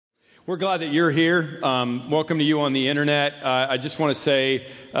We're glad that you're here. Welcome to you on the internet. I just want to say,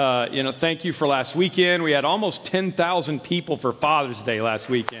 thank you for last weekend. We had almost 10,000 people for Father's Day last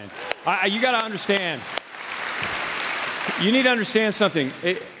weekend. You got to understand. You need to understand something.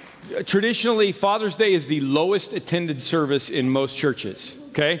 Traditionally, Father's Day is the lowest attended service in most churches.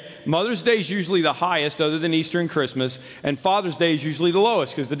 Okay? Mother's Day is usually the highest other than Easter and Christmas, and Father's Day is usually the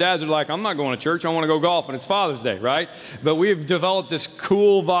lowest because the dads are like, I'm not going to church, I want to go golf, and it's Father's Day, right? But we've developed this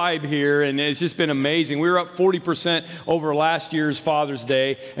cool vibe here, and it's just been amazing. We were up 40% over last year's Father's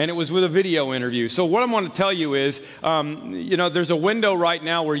Day, and it was with a video interview. So what I want to tell you is, there's a window right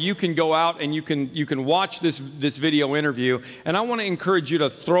now where you can go out and you can watch this video interview, and I want to encourage you to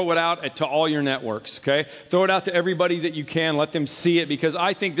throw it out to all your networks, okay? Throw it out to everybody that you can. Let them see it, because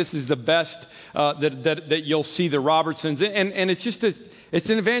I think this is the best that you'll see the Robertsons. And it's just it's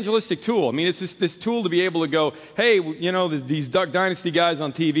an evangelistic tool. I mean, it's just this tool to be able to go, hey, these Duck Dynasty guys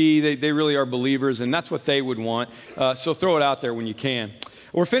on TV, they really are believers, and that's what they would want. So throw it out there when you can.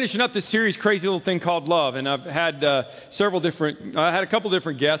 We're finishing up this series, Crazy Little Thing Called Love, and I've had I had a couple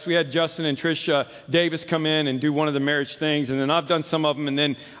different guests. We had Justin and Trish Davis come in and do one of the marriage things, and then I've done some of them, and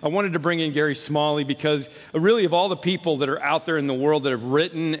then I wanted to bring in Gary Smalley because really of all the people that are out there in the world that have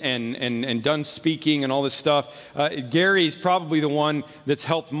written and done speaking and all this stuff, Gary's probably the one that's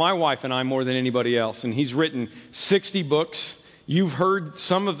helped my wife and I more than anybody else, and he's written 60 books. You've heard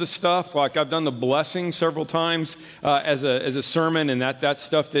some of the stuff, like I've done the blessing several times as a sermon, and that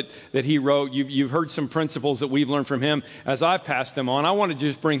stuff that he wrote. You've heard some principles that we've learned from him as I've passed them on. I want to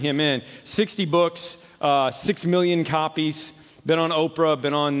just bring him in. 60 books, 6 million copies. Been on Oprah,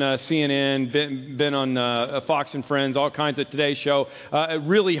 been on CNN, been on Fox and Friends, all kinds of Today Show. A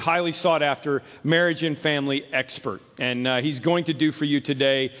really highly sought after marriage and family expert. And he's going to do for you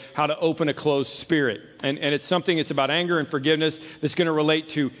today how to open a closed spirit. And it's about anger and forgiveness that's going to relate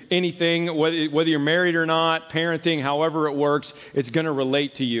to anything, whether you're married or not, parenting, however it works, it's going to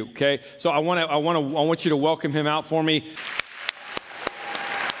relate to you. Okay? So I want you to welcome him out for me.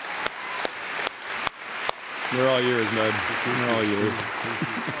 They're all yours, bud. They're all yours.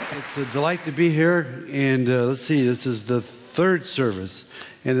 It's a delight to be here. And let's see, this is the third service.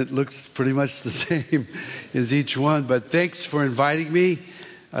 And it looks pretty much the same as each one. But thanks for inviting me.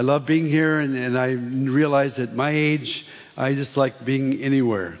 I love being here. And I realize at my age, I just like being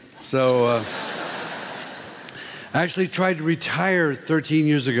anywhere. So I actually tried to retire 13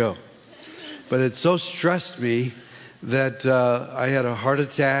 years ago. But it so stressed me that I had a heart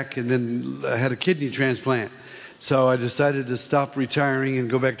attack and then I had a kidney transplant. So I decided to stop retiring and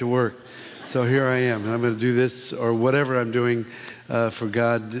go back to work. So here I am. And I'm going to do this or whatever I'm doing for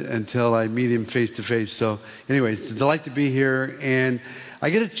God until I meet Him face to face. So anyway, it's a delight to be here. And I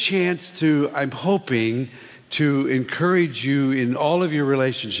get a chance I'm hoping to encourage you in all of your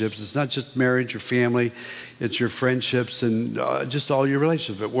relationships. It's not just marriage or family. It's your friendships and just all your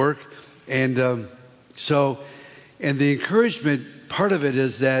relationships at work. And and the encouragement part of it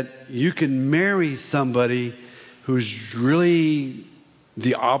is that you can marry somebody who's really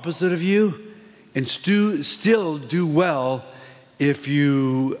the opposite of you and still do well if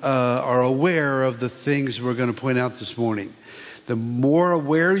you are aware of the things we're going to point out this morning. The more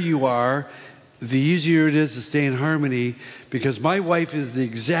aware you are, the easier it is to stay in harmony, because my wife is the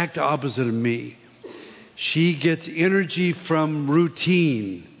exact opposite of me. She gets energy from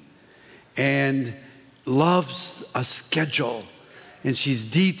routine and loves a schedule, and she's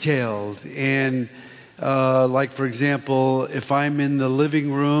detailed. And like, for example, if I'm in the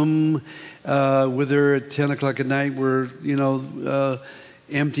living room with her at 10 o'clock at night, we're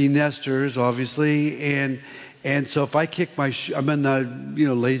empty nesters, obviously, and so if I kick I'm in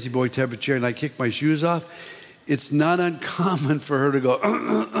the lazy boy type of chair, and I kick my shoes off, it's not uncommon for her to go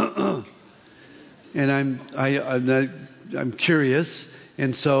and I'm curious.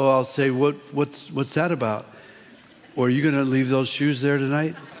 And so I'll say, what's that about? Or are you going to leave those shoes there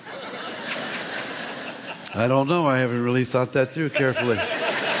tonight? I don't know. I haven't really thought that through carefully.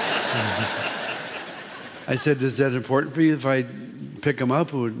 I said, is that important for you if I pick them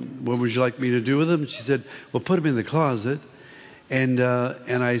up? What would you like me to do with them? She said, well, put them in the closet. And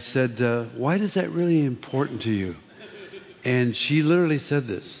I said, why is that really important to you? And she literally said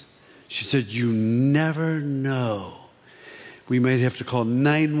this. She said, you never know. We might have to call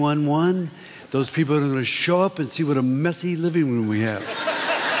 911. Those people are going to show up and see what a messy living room we have.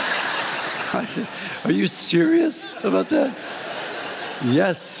 I said, are you serious about that?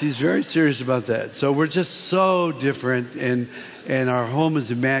 Yes, she's very serious about that. So we're just so different, and our home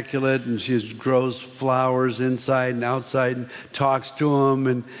is immaculate, and she grows flowers inside and outside and talks to them.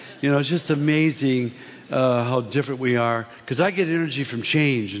 And, it's just amazing how different we are. Because I get energy from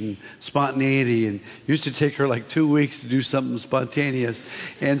change and spontaneity, and it used to take her like 2 weeks to do something spontaneous.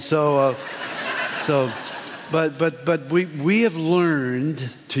 And so, but we have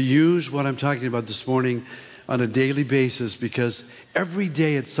learned to use what I'm talking about this morning on a daily basis, because every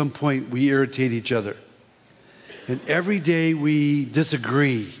day at some point we irritate each other. And every day we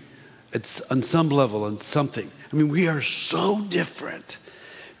disagree. It's on some level, on something. I mean, we are so different.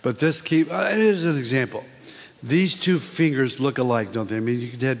 But here's an example. These two fingers look alike, don't they? I mean,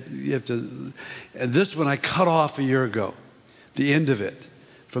 you have to. And this one I cut off a year ago, the end of it,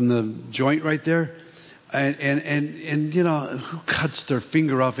 from the joint right there. And you know, who cuts their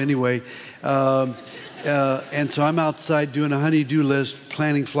finger off anyway? And so I'm outside doing a honey-do list,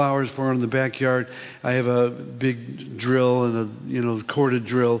 planting flowers for her in the backyard. I have a big drill and a corded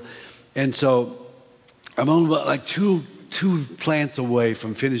drill. And so I'm only about like two plants away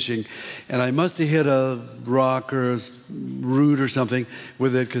from finishing, and I must have hit a rock or a root or something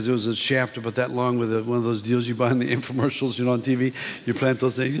with it, because it was a shaft about that long with one of those deals you buy in the infomercials, on TV. You plant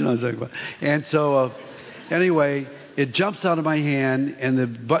those things, you know what I'm talking about. And so anyway, it jumps out of my hand, and the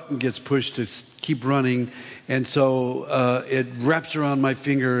button gets pushed to keep running, and so it wraps around my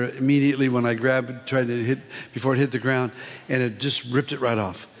finger immediately when I grab it, tried to hit before it hit the ground, and it just ripped it right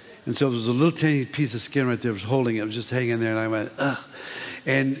off. And so there was a little tiny piece of skin right there that was holding it. It was just hanging there, and I went, ugh.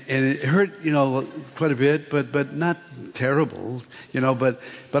 And it hurt, quite a bit, but not terrible,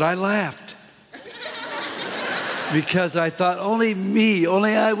 but I laughed. Because I thought only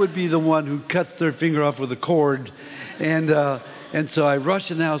I would be the one who cuts their finger off with a cord. And so I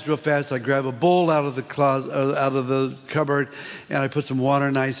rushed in the house real fast. I grabbed a bowl out of the cupboard, and I put some water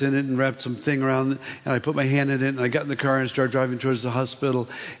and ice in it and wrapped some thing around it, and I put my hand in it, and I got in the car and started driving towards the hospital.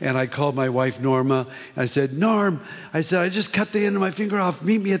 And I called my wife, Norma, and I said, Norm, I just cut the end of my finger off.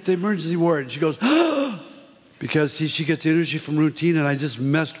 Meet me at the emergency ward. And she goes, because she gets energy from routine, and I just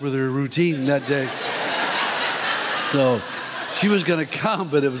messed with her routine that day. So she was going to come,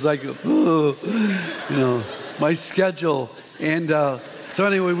 but it was like, my schedule. And so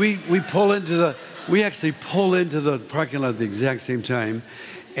anyway, we actually pull into the parking lot at the exact same time.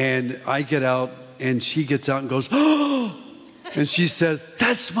 And I get out, and she gets out and goes, oh! And she says,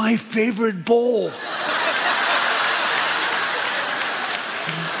 that's my favorite bowl.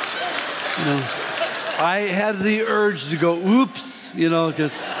 I had the urge to go, oops,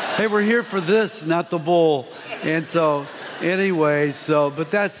 because, hey, we're here for this, not the bowl. And so, anyway, so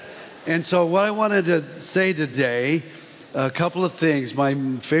what I wanted to say today, a couple of things. My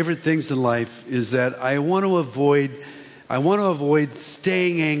favorite things in life is that I want to avoid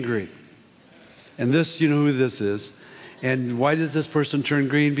staying angry. And this, you know who this is. And why does this person turn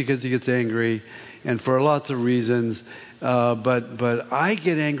green? Because he gets angry, and for lots of reasons. But I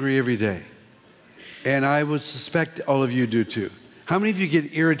get angry every day. And I would suspect all of you do too. How many of you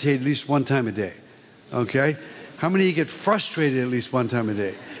get irritated at least one time a day? Okay? How many of you get frustrated at least one time a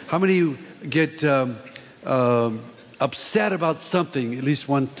day? How many of you get upset about something at least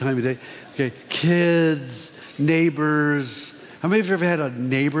one time a day? Okay, kids, neighbors. How many of you ever had a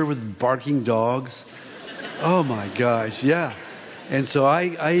neighbor with barking dogs? Oh my gosh, yeah. And so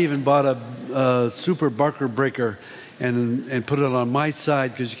I even bought a super barker breaker and put it on my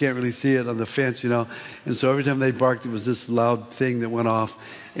side, because you can't really see it on the fence, And so every time they barked, it was this loud thing that went off.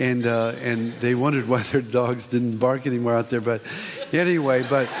 And they wondered why their dogs didn't bark anymore out there. But anyway,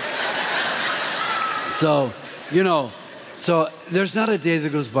 so there's not a day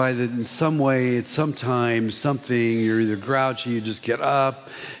that goes by that in some way, at some time, you're either grouchy, you just get up,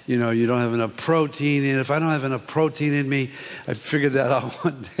 you don't have enough protein. And if I don't have enough protein in me, I figured that out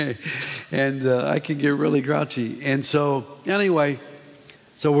one day, and I can get really grouchy. And so anyway,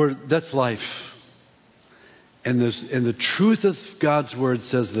 that's life. And the truth of God's word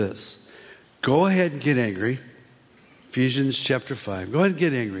says this: go ahead and get angry. Ephesians chapter 5. Go ahead and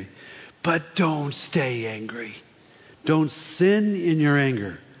get angry, but don't stay angry. Don't sin in your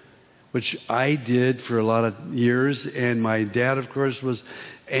anger, which I did for a lot of years. And my dad, of course, was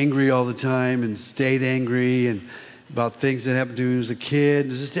angry all the time and stayed angry and about things that happened to me when I was a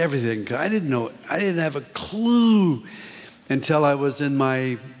kid. It's just everything. I didn't have a clue until I was in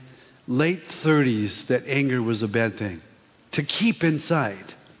my late 30s that anger was a bad thing to keep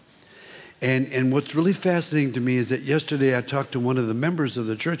inside. And what's really fascinating to me is that yesterday I talked to one of the members of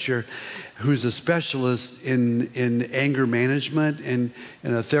the church here who's a specialist in anger management and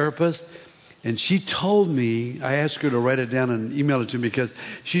a therapist. And she told me, I asked her to write it down and email it to me, because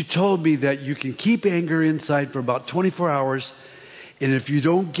she told me that you can keep anger inside for about 24 hours. And if you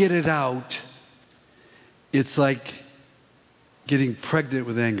don't get it out, it's like getting pregnant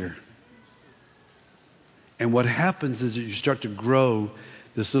with anger. And what happens is that you start to grow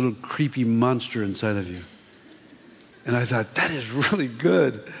this little creepy monster inside of you. And I thought, that is really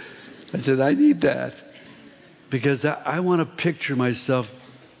good. I said, I need that. Because I want to picture myself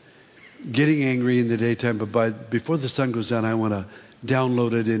getting angry in the daytime, but before the sun goes down, I want to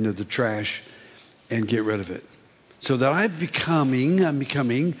download it into the trash and get rid of it. So that I'm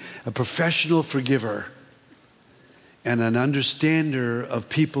becoming a professional forgiver and an understander of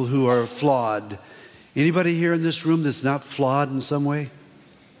people who are flawed. Anybody here in this room that's not flawed in some way?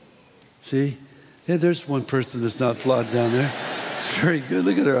 See? Yeah, there's one person that's not flawed down there. It's very good.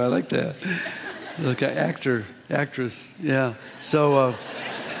 Look at her. I like that. Look, actress. Yeah. So,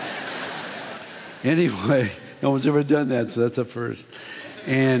 anyway, no one's ever done that, so that's a first.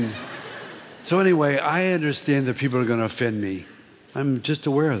 And so anyway, I understand that people are going to offend me. I'm just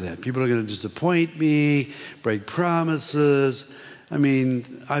aware of that. People are going to disappoint me, break promises. I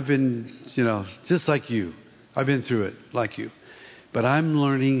mean, I've been, just like you. I've been through it, like you. But I'm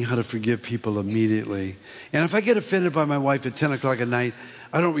learning how to forgive people immediately. And if I get offended by my wife at 10 o'clock at night,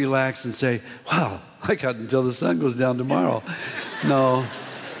 I don't relax and say, well, I got until the sun goes down tomorrow. No.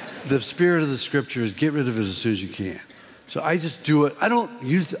 The spirit of the Scripture is get rid of it as soon as you can. So I just do it. I don't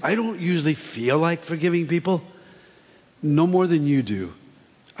usually feel like forgiving people. No more than you do.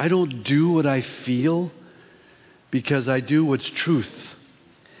 I don't do what I feel because I do what's truth.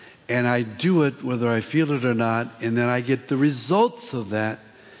 And I do it whether I feel it or not, and then I get the results of that.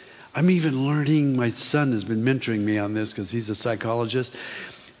 I'm even learning. My son has been mentoring me on this because he's a psychologist,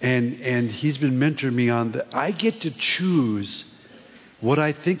 and he's been mentoring me on that. I get to choose what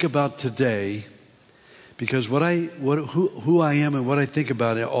I think about today, because who I am and what I think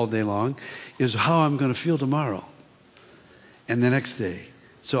about it all day long is how I'm going to feel tomorrow and the next day.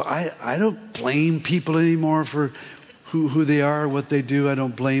 So I don't blame people anymore for who they are, what they do. I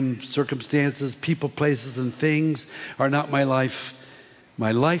don't blame circumstances. People, places, and things are not my life.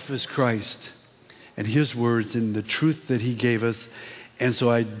 My life is Christ and His words and the truth that He gave us. And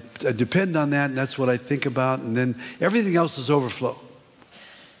so I depend on that, and that's what I think about. And then everything else is overflow.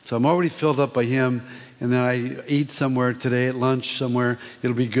 So I'm already filled up by Him. And then I eat somewhere today at lunch somewhere.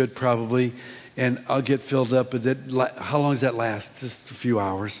 It'll be good probably. And I'll get filled up. But how long does that last? Just a few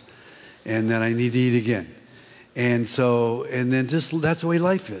hours. And then I need to eat again. And then that's the way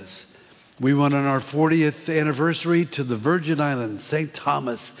life is. We went on our 40th anniversary to the Virgin Islands, St.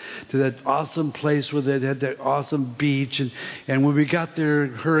 Thomas, to that awesome place where they had that awesome beach. And when we got there,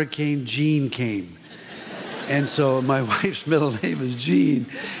 Hurricane Jean came. And so my wife's middle name is Jean.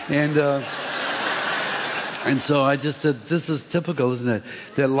 And so I just said, this is typical, isn't it?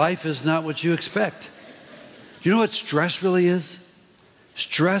 That life is not what you expect. You know what stress really is?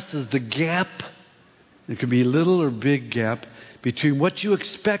 Stress is the gap. It could be a little or big gap between what you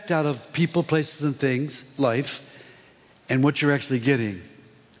expect out of people, places, and things, life, and what you're actually getting.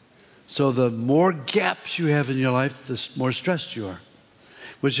 So the more gaps you have in your life, the more stressed you are,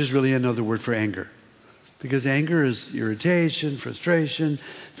 which is really another word for anger. Because anger is irritation, frustration,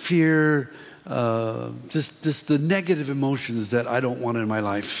 fear, just the negative emotions that I don't want in my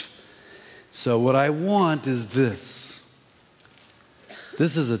life. So what I want is this.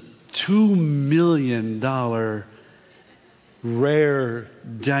 This is a $2 million rare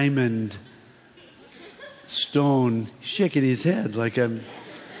diamond stone. Shaking his head like I'm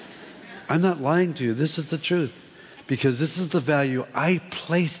not lying to you. This is the truth. Because this is the value I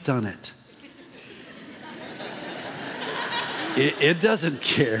placed on it. It doesn't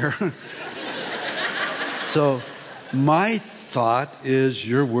care. So my thought is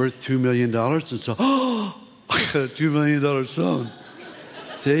you're worth $2 million. And so, I got a $2 million stone.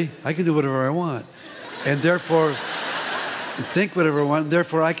 See, I can do whatever I want. And therefore, think whatever I want.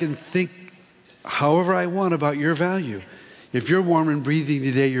 Therefore, I can think however I want about your value. If you're warm and breathing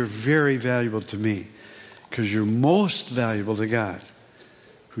today, you're very valuable to me. Because you're most valuable to God,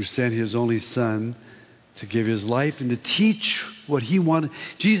 who sent His only Son to give His life and to teach what He wanted.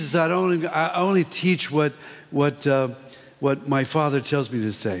 Jesus said, I only teach what my Father tells me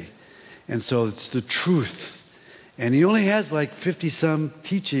to say. And so it's the truth. And He only has like 50-some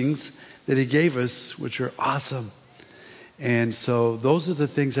teachings that He gave us, which are awesome. And so those are the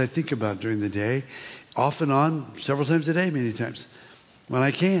things I think about during the day, off and on, several times a day, many times, when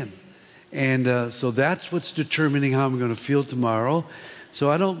I can. And so that's what's determining how I'm going to feel tomorrow. So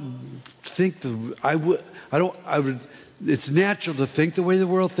I don't think it's natural to think the way the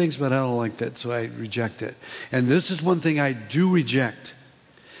world thinks, but I don't like that, so I reject it. And this is one thing I do reject,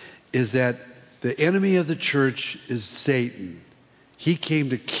 is that the enemy of the church is Satan. He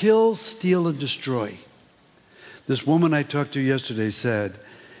came to kill, steal, and destroy. This woman I talked to yesterday said,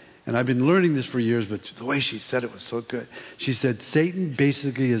 And I've been learning this for years, but the way she said it was so good. She said, Satan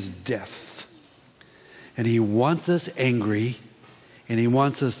basically is death. And he wants us angry, and he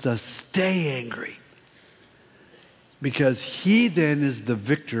wants us to stay angry. Because he then is the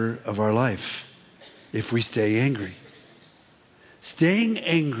victor of our life if we stay angry. Staying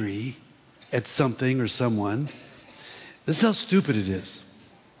angry at something or someone, this is how stupid it is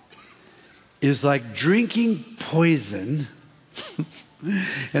like drinking poison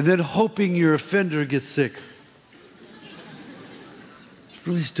and then hoping your offender gets sick. It's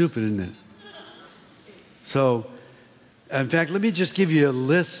really stupid, isn't it? So, in fact, let me just give you a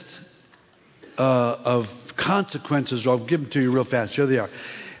list of consequences. I'll give them to you real fast. Here they are.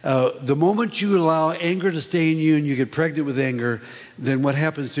 The moment you allow anger to stay in you and you get pregnant with anger, then what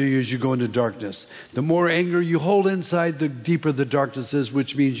happens to you is you go into darkness. The more anger you hold inside, the deeper the darkness is,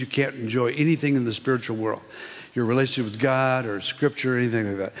 which means you can't enjoy anything in the spiritual world. Your relationship with God or Scripture or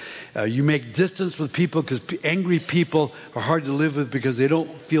anything like that. You make distance with people because angry people are hard to live with because they don't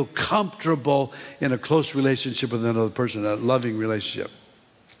feel comfortable in a close relationship with another person, a loving relationship.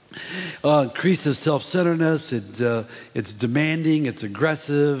 Increases self-centeredness. It's demanding. It's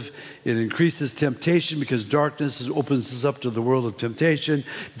aggressive. It increases temptation because darkness opens us up to the world of temptation.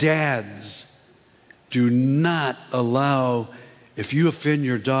 Dads, do not allow, if you offend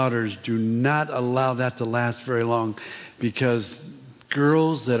your daughters, do not allow that to last very long, because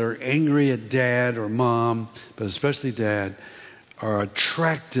girls that are angry at dad or mom, but especially dad, are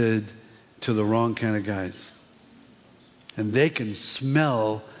attracted to the wrong kind of guys. And they can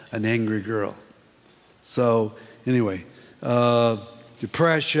smell an angry girl. So, anyway,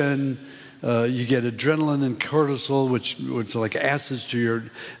 depression, you get adrenaline and cortisol, which are like acids to your...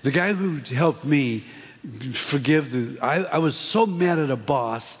 The guy who helped me I was so mad at a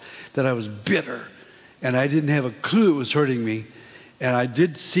boss that I was bitter, and I didn't have a clue it was hurting me. And I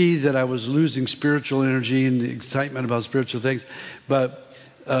did see that I was losing spiritual energy and excitement about spiritual things. But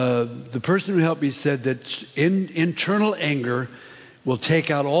the person who helped me said that internal anger will take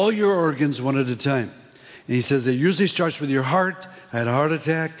out all your organs one at a time. And he says it usually starts with your heart. I had a heart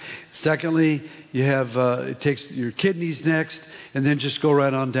attack. Secondly, you have it takes your kidneys next, and then just go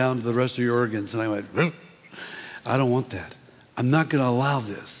right on down to the rest of your organs. And I went, I don't want that. I'm not going to allow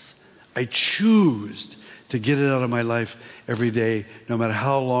this. I choose to get it out of my life every day, no matter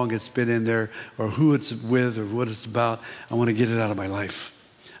how long it's been in there or who it's with or what it's about. I want to get it out of my life.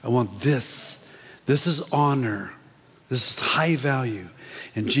 I want this. This is honor. This is high value.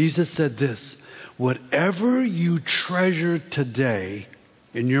 And Jesus said this, whatever you treasure today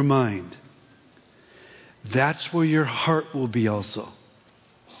in your mind, that's where your heart will be also.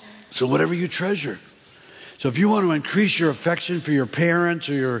 So whatever you treasure. So if you want to increase your affection for your parents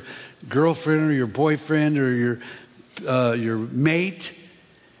or your girlfriend or your boyfriend or your mate,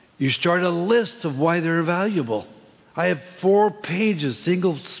 you start a list of why they're valuable. I have 4 pages,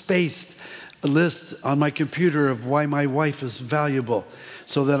 single-spaced, a list on my computer of why my wife is valuable,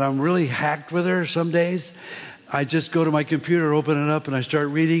 so that I'm really hacked with her some days. I just go to my computer, open it up, and I start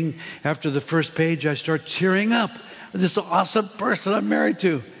reading. After the first page, I start tearing up. This awesome person I'm married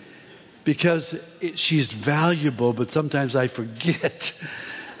to. Because she's valuable, but sometimes I forget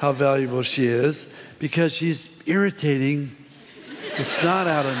how valuable she is because she's irritating the snot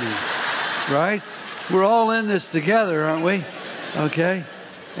out of me. Right? We're all in this together, aren't we? Okay?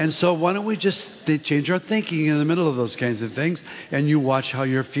 And so why don't we just change our thinking in the middle of those kinds of things, and you watch how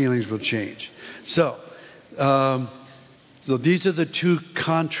your feelings will change. So these are the 2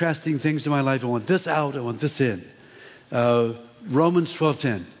 contrasting things in my life. I want this out. I want this in. Romans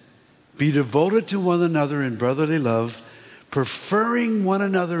 12:10. Be devoted to one another in brotherly love, preferring one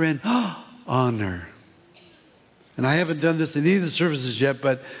another in honor. And I haven't done this in any of the services yet,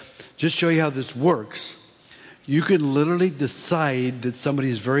 but just show you how this works. You can literally decide that somebody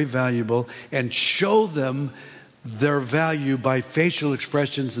is very valuable and show them their value by facial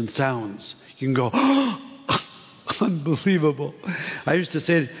expressions and sounds. You can go, unbelievable. I used to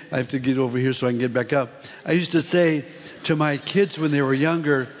say, I have to get over here so I can get back up. I used to say to my kids when they were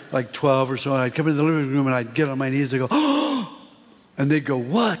younger, like 12 or so, I'd come into the living room and I'd get on my knees and go, and they'd go,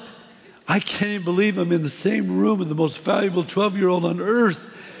 what? I can't even believe I'm in the same room with the most valuable 12-year-old on earth.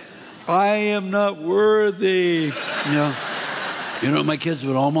 I am not worthy. You know what my kids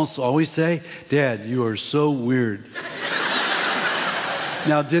would almost always say? Dad, you are so weird.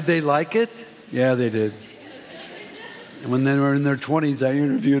 Now, did they like it? Yeah, they did. And when they were in their 20s, I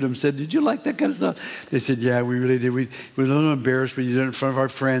interviewed them, said, did you like that kind of stuff? They said, yeah, we really did. We were a little embarrassed when you did it in front of our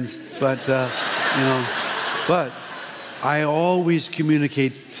friends. But, but I always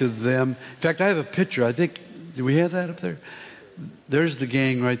communicate to them. In fact, I have a picture. I think, do we have that up there? there's the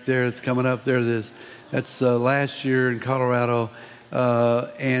gang right there. It's coming up. There it is. That's last year in Colorado.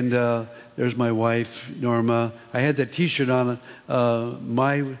 There's my wife, Norma. I had that T-shirt on.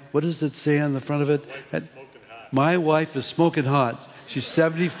 What does it say on the front of it? My wife is smoking hot. She's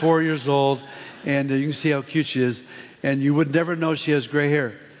 74 years old, and you can see how cute she is. And you would never know she has gray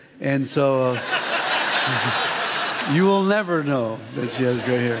hair. And so you will never know that she has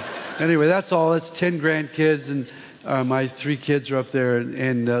gray hair. Anyway, that's all. It's 10 grandkids, and my 3 kids are up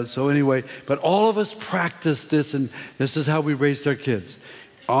there. So anyway, but all of us practiced this, and this is how we raised our kids.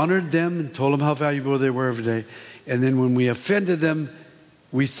 Honored them and told them how valuable they were every day. And then when we offended them,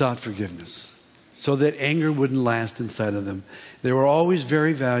 we sought forgiveness so that anger wouldn't last inside of them. They were always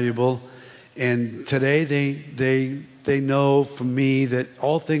very valuable. And today they know from me that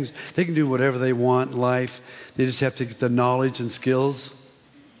all things, they can do whatever they want in life. They just have to get the knowledge and skills.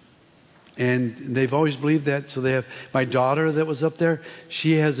 And they've always believed that. So they have my daughter that was up there.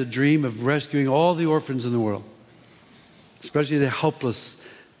 She has a dream of rescuing all the orphans in the world, especially the helpless,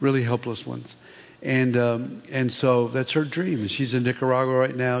 really helpless ones. And so that's her dream. And she's in Nicaragua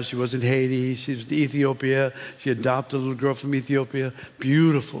right now. She was in Haiti. She was in Ethiopia. She adopted a little girl from Ethiopia.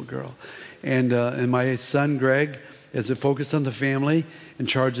 Beautiful girl. And my son, Greg, is focused on the family, in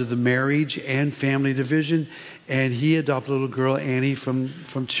charge of the marriage and family division. And he adopted a little girl, Annie,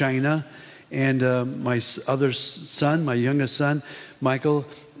 from China. And my other son, my youngest son, Michael,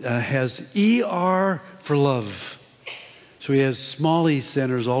 has ER for Love. So he has small E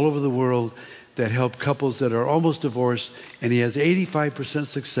centers all over the world that help couples that are almost divorced, and he has 85%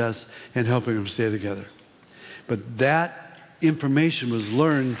 success in helping them stay together. But that information was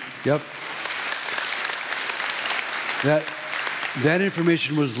learned, that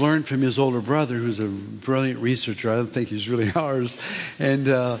information was learned from his older brother, who's a brilliant researcher. I don't think he's really ours. And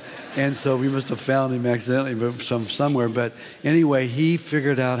so we must have found him accidentally somewhere. But anyway, he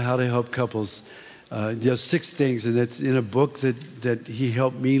figured out how to help couples. Just 6 things, and it's in a book that he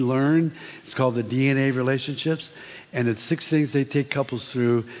helped me learn. It's called The DNA Relationships, and it's 6 things they take couples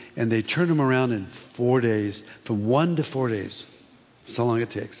through, and they turn them around in 4 days, from 1 to 4 days. That's how long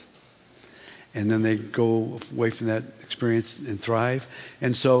it takes. And then they go away from that experience and thrive.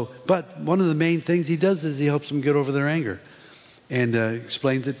 And so, but one of the main things he does is he helps them get over their anger, and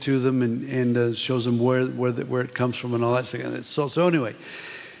explains it to them, and shows them where it comes from and all that stuff. So anyway.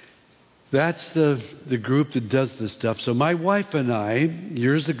 That's the group that does this stuff. So my wife and I,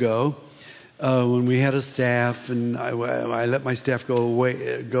 years ago, when we had a staff, and I let my staff go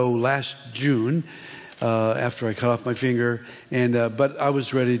last June after I cut off my finger, and but I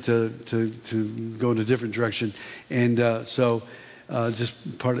was ready to go in a different direction, and so just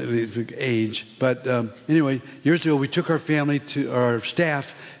part of the age. But anyway, years ago we took our staff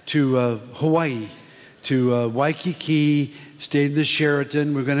to Hawaii, to Waikiki. Stayed in the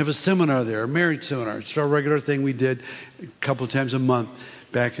Sheraton. We're going to have a seminar there, a marriage seminar. It's our regular thing we did a couple of times a month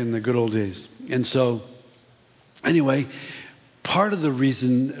back in the good old days. And so, anyway, part of the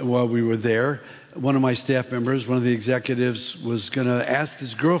reason while we were there, one of my staff members, one of the executives, was going to ask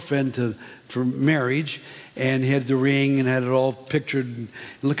his girlfriend for marriage, and he had the ring and had it all pictured.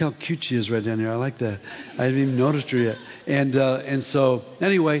 Look how cute she is right down there. I like that. I haven't even noticed her yet. And so,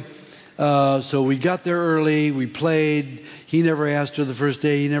 anyway... So we got there early, we played. He never asked her the first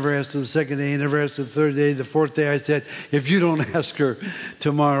day, he never asked her the second day, he never asked her the third day. The fourth day I said, if you don't ask her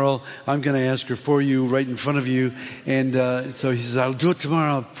tomorrow, I'm going to ask her for you right in front of you. And so he says, I'll do it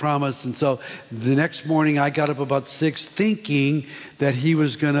tomorrow, I promise. And so the next morning I got up about 6 thinking that he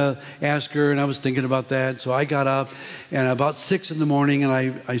was going to ask her, and I was thinking about that. So I got up, and about 6 in the morning, and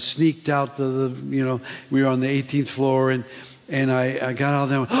I sneaked out we were on the 18th floor, and I got out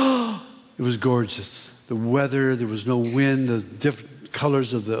there. Oh, it was gorgeous. The weather, there was no wind, the different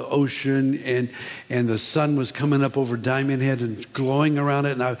colors of the ocean, and the sun was coming up over Diamond Head and glowing around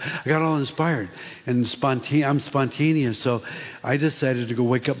it, and I got all inspired. And I'm spontaneous, so I decided to go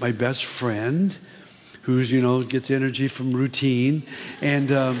wake up my best friend, who's, gets energy from routine. And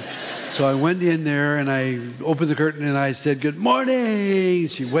so I went in there, and I opened the curtain, and I said, good morning.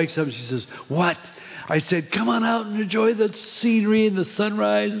 She wakes up, and she says, what? I said, come on out and enjoy the scenery and the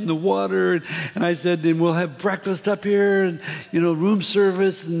sunrise and the water. And I said, then we'll have breakfast up here and, room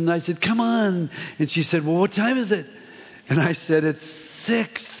service. And I said, come on. And she said, well, what time is it? And I said, it's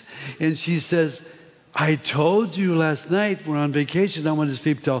 6. And she says, I told you last night we're on vacation. I wanted to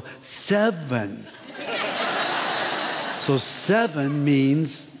sleep till 7. So 7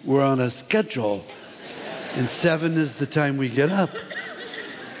 means we're on a schedule. And 7 is the time we get up.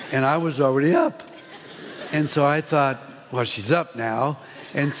 And I was already up. And so I thought, well, she's up now.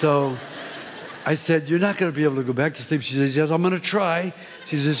 And so I said, you're not going to be able to go back to sleep. She says, yes, I'm going to try.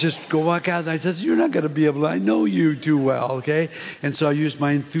 She says, just go walk out. And I said, you're not going to be able to. I know you too well, okay? And so I used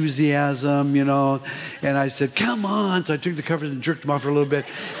my enthusiasm, and I said, come on. So I took the covers and jerked them off her a little bit.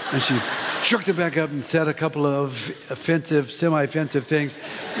 And she jerked it back up and said a couple of semi-offensive things.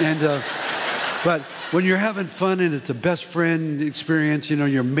 And but when you're having fun and it's a best friend experience,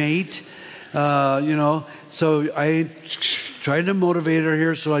 your mate, so I tried to motivate her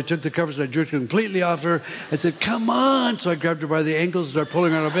here, so I took the covers and I jerked it completely off her. I said, come on. So I grabbed her by the ankles and started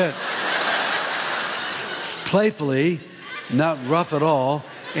pulling her out of bed. Playfully, not rough at all.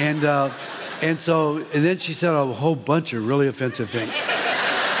 And then she said a whole bunch of really offensive things.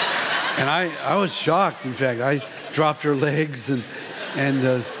 And I was shocked, in fact. I dropped her legs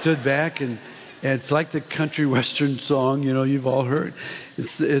and stood back, and it's like the country western song, you've all heard.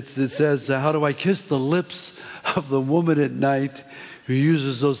 It says, how do I kiss the lips of the woman at night who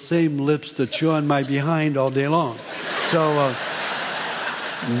uses those same lips to chew on my behind all day long? So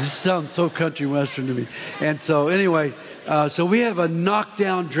this sounds so country western to me. And so anyway, so we have a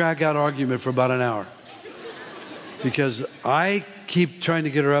knockdown, drag-out argument for about an hour. Because I keep trying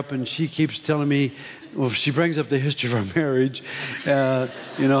to get her up, and she keeps telling me, well, she brings up the history of our marriage,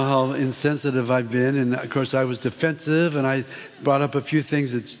 how insensitive I've been. And, of course, I was defensive, and I brought up a few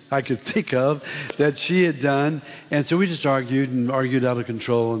things that I could think of that she had done. And so we just argued out of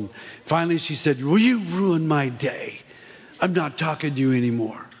control. And finally she said, well, you ruined my day. I'm not talking to you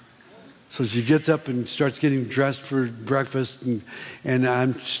anymore. So she gets up and starts getting dressed for breakfast, and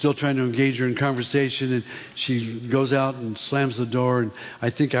I'm still trying to engage her in conversation, and she goes out and slams the door, and I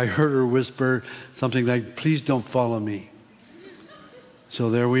think I heard her whisper something like, please don't follow me. So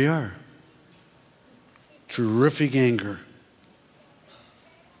there we are. Terrific anger.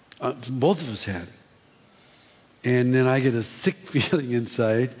 Both of us had. And then I get a sick feeling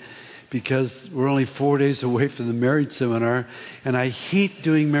inside, because we're only 4 days away from the marriage seminar, and I hate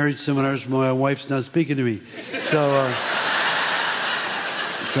doing marriage seminars when my wife's not speaking to me.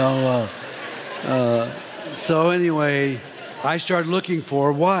 So anyway, I started looking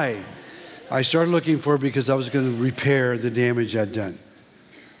for why. I started looking for because I was going to repair the damage I'd done.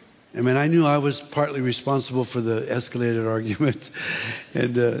 I mean, I knew I was partly responsible for the escalated argument,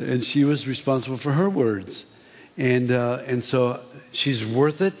 and she was responsible for her words, and so she's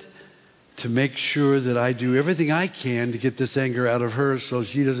worth it. To make sure that I do everything I can to get this anger out of her so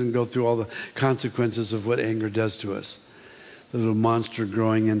she doesn't go through all the consequences of what anger does to us. The little monster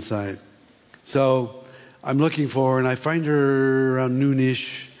growing inside. So I'm looking for her, and I find her around noonish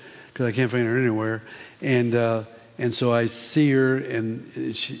because I can't find her anywhere. And so I see her,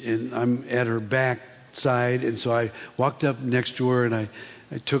 and I'm at her back side. And so I walked up next to her, and I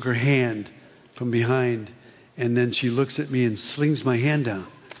took her hand from behind. And then she looks at me and slings my hand down.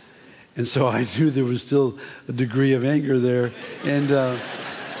 And so I knew there was still a degree of anger there.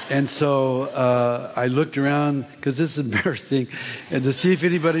 And so I looked around, because this is embarrassing, and to see if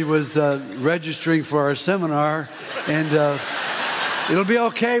anybody was registering for our seminar. And it'll be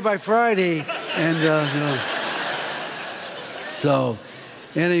okay by Friday. And, So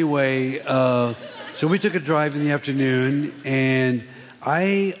anyway, so we took a drive in the afternoon, and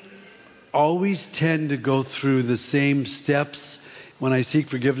I always tend to go through the same steps when I seek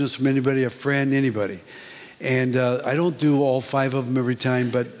forgiveness from anybody, a friend, anybody. And I don't do all 5 of them every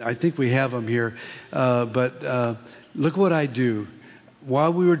time, but I think we have them here. But look what I do.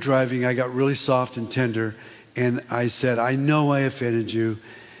 While we were driving, I got really soft and tender, and I said, I know I offended you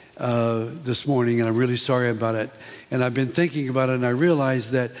this morning, and I'm really sorry about it. And I've been thinking about it, and I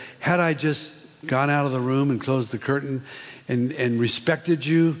realized that had I just gone out of the room and closed the curtain and respected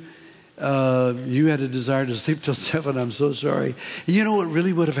you, you had a desire to sleep till 7. I'm so sorry. And you know what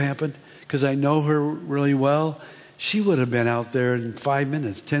really would have happened? Because I know her really well. She would have been out there in 5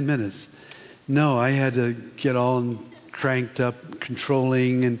 minutes, 10 minutes. No, I had to get all cranked up,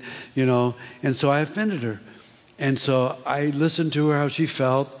 controlling, and so I offended her. And so I listened to her, how she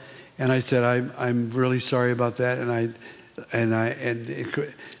felt, and I said, I'm really sorry about that.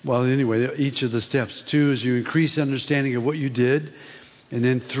 Well, anyway, each of the steps. 2 is you increase understanding of what you did. And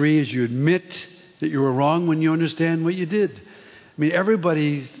then 3 is you admit that you were wrong when you understand what you did. I mean,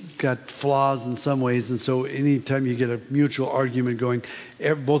 everybody's got flaws in some ways, and so anytime you get a mutual argument going,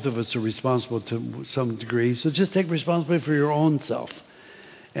 both of us are responsible to some degree. So just take responsibility for your own self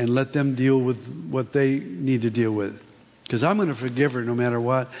and let them deal with what they need to deal with. Because I'm going to forgive her no matter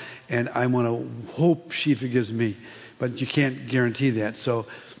what, and I want to hope she forgives me. But you can't guarantee that. So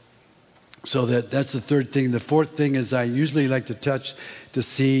that's the 3rd thing. The 4th thing is I usually like to touch to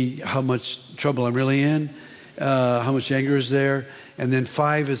see how much trouble I'm really in. how much anger is there. And then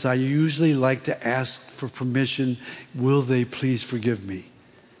 5 is I usually like to ask for permission, will they please forgive me?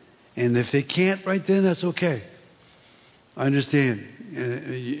 And if they can't right then, that's okay. I understand.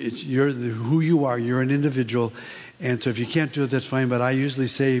 You're who you are. You're an individual. And so if you can't do it, that's fine. But I usually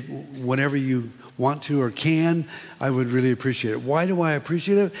say whenever you want to or can, I would really appreciate it. Why do I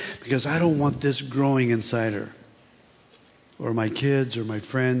appreciate it? Because I don't want this growing inside her, or my kids, or my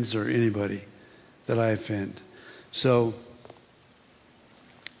friends, or anybody that I offend. So,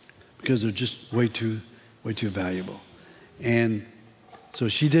 because they're just way too valuable. And so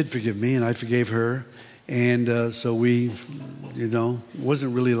she did forgive me, and I forgave her. And so we,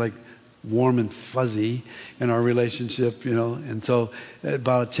 wasn't really like warm and fuzzy in our relationship, And so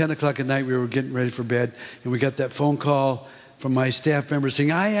about 10 o'clock at night, we were getting ready for bed, and we got that phone call from my staff member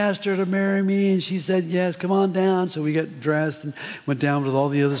saying, I asked her to marry me, and she said, yes, come on down. So we got dressed and went down with all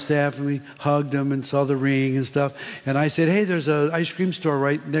the other staff, and we hugged them and saw the ring and stuff. And I said, hey, there's an ice cream store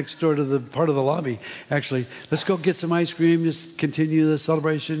right next door to the part of the lobby. Actually, let's go get some ice cream, just continue the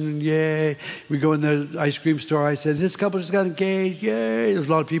celebration, and yay. We go in the ice cream store. I said, this couple just got engaged, yay. There's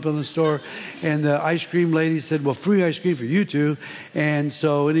a lot of people in the store. And the ice cream lady said, well, free ice cream for you two. And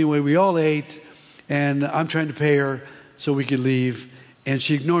so anyway, we all ate, and I'm trying to pay her so we could leave, and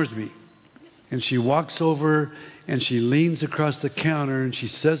she ignores me. And she walks over, and she leans across the counter, and she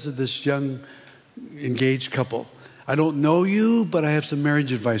says to this young engaged couple, I don't know you, but I have some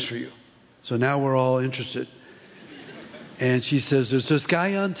marriage advice for you. So now we're all interested. And she says, there's this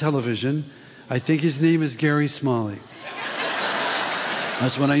guy on television, I think his name is Gary Smalley.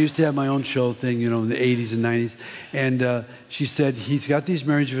 That's when I used to have my own show thing, in the 80s and 90s. And she said, he's got these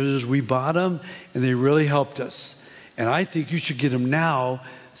marriage advisors, we bought them, and they really helped us. And I think you should get him now,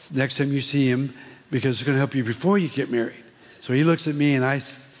 next time you see him, because it's going to help you before you get married. So he looks at me, and I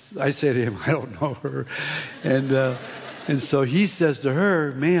say to him, I don't know her. And so he says to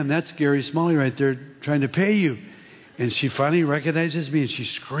her, man, that's Gary Smalley right there trying to pay you. And she finally recognizes me, and she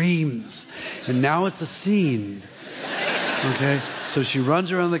screams. And now it's a scene. Okay? So she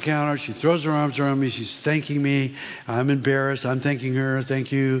runs around the counter. She throws her arms around me. She's thanking me. I'm embarrassed. I'm thanking her.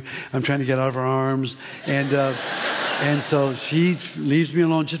 Thank you. I'm trying to get out of her arms. And so she leaves me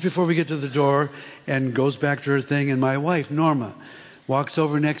alone just before we get to the door and goes back to her thing. And my wife, Norma, walks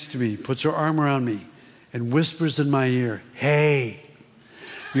over next to me, puts her arm around me, and whispers in my ear, hey,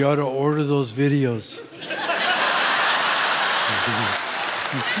 you ought to order those videos.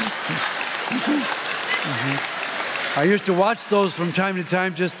 I used to watch those from time to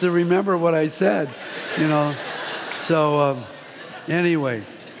time just to remember what I said, So anyway,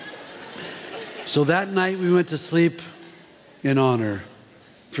 so that night we went to sleep in honor,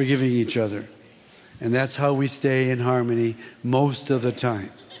 forgiving each other. And that's how we stay in harmony most of the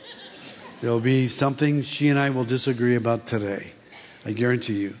time. There'll be something she and I will disagree about today, I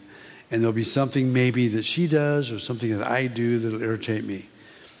guarantee you. And there'll be something maybe that she does or something that I do that'll irritate me.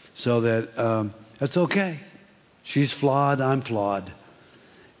 So that that's okay. She's flawed, I'm flawed.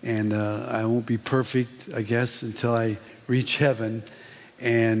 And I won't be perfect, I guess, until I reach heaven.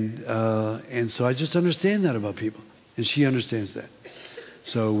 And so I just understand that about people. And she understands that.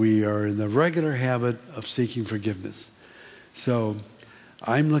 So we are in the regular habit of seeking forgiveness. So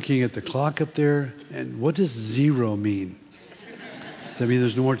I'm looking at the clock up there, and what does 0 mean? Does that mean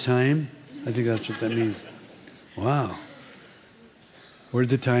there's no more time? I think that's what that means. Wow. Where'd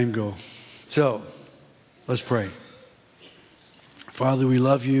the time go? So, let's pray. Father, we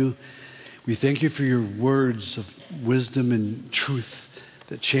love you. We thank you for your words of wisdom and truth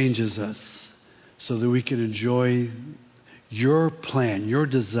that changes us so that we can enjoy your plan, your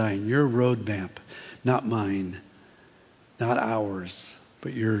design, your roadmap, not mine, not ours,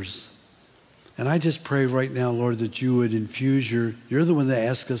 but yours. And I just pray right now, Lord, that you would infuse you're the one that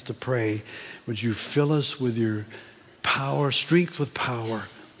asked us to pray. Would you fill us with your power, strength with power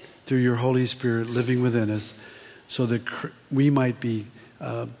through your Holy Spirit living within us so that we might be,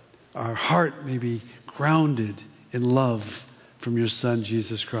 our heart may be grounded in love from your Son,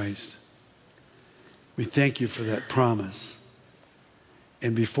 Jesus Christ. We thank you for that promise.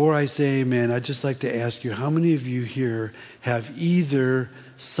 And before I say amen, I'd just like to ask you, how many of you here have either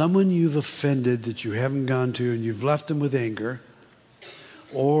someone you've offended that you haven't gone to and you've left them with anger,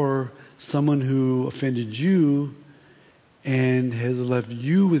 or someone who offended you and has left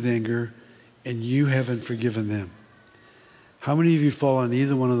you with anger and you haven't forgiven them? How many of you fall on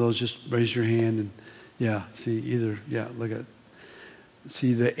either one of those? Just raise your hand. And look at it.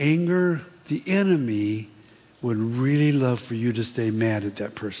 See, the anger, the enemy would really love for you to stay mad at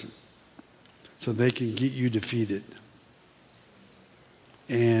that person so they can get you defeated.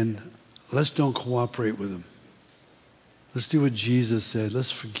 And let's don't cooperate with them. Let's do what Jesus said.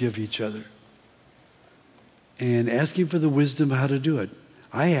 Let's forgive each other. And ask Him for the wisdom how to do it.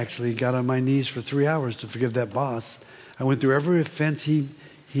 I actually got on my knees for 3 hours to forgive that boss. I went through every offense he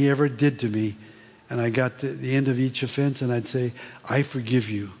ever did to me. And I got to the end of each offense and I'd say, I forgive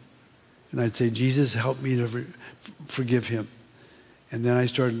you. And I'd say, Jesus, help me to forgive him. And then I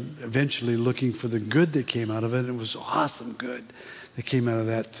started eventually looking for the good that came out of it. And it was awesome good that came out of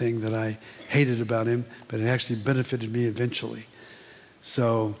that thing that I hated about him, but it actually benefited me eventually.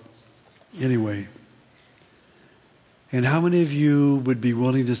 So, anyway. And how many of you would be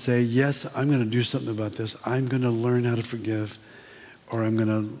willing to say, yes, I'm going to do something about this. I'm going to learn how to forgive, or I'm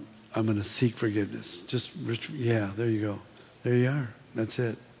going to seek forgiveness. Yeah, there you go. There you are. That's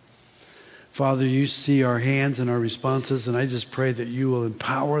it. Father, you see our hands and our responses, and I just pray that you will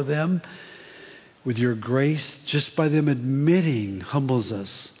empower them with your grace. Just by them admitting humbles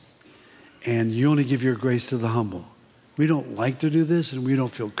us. And you only give your grace to the humble. We don't like to do this, and we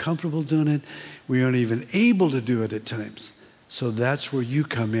don't feel comfortable doing it. We aren't even able to do it at times. So that's where you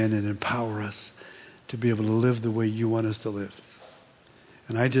come in and empower us to be able to live the way you want us to live.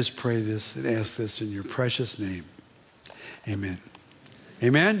 And I just pray this and ask this in your precious name. Amen.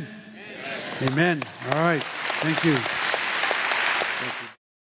 Amen? Amen. Amen. All right. Thank you.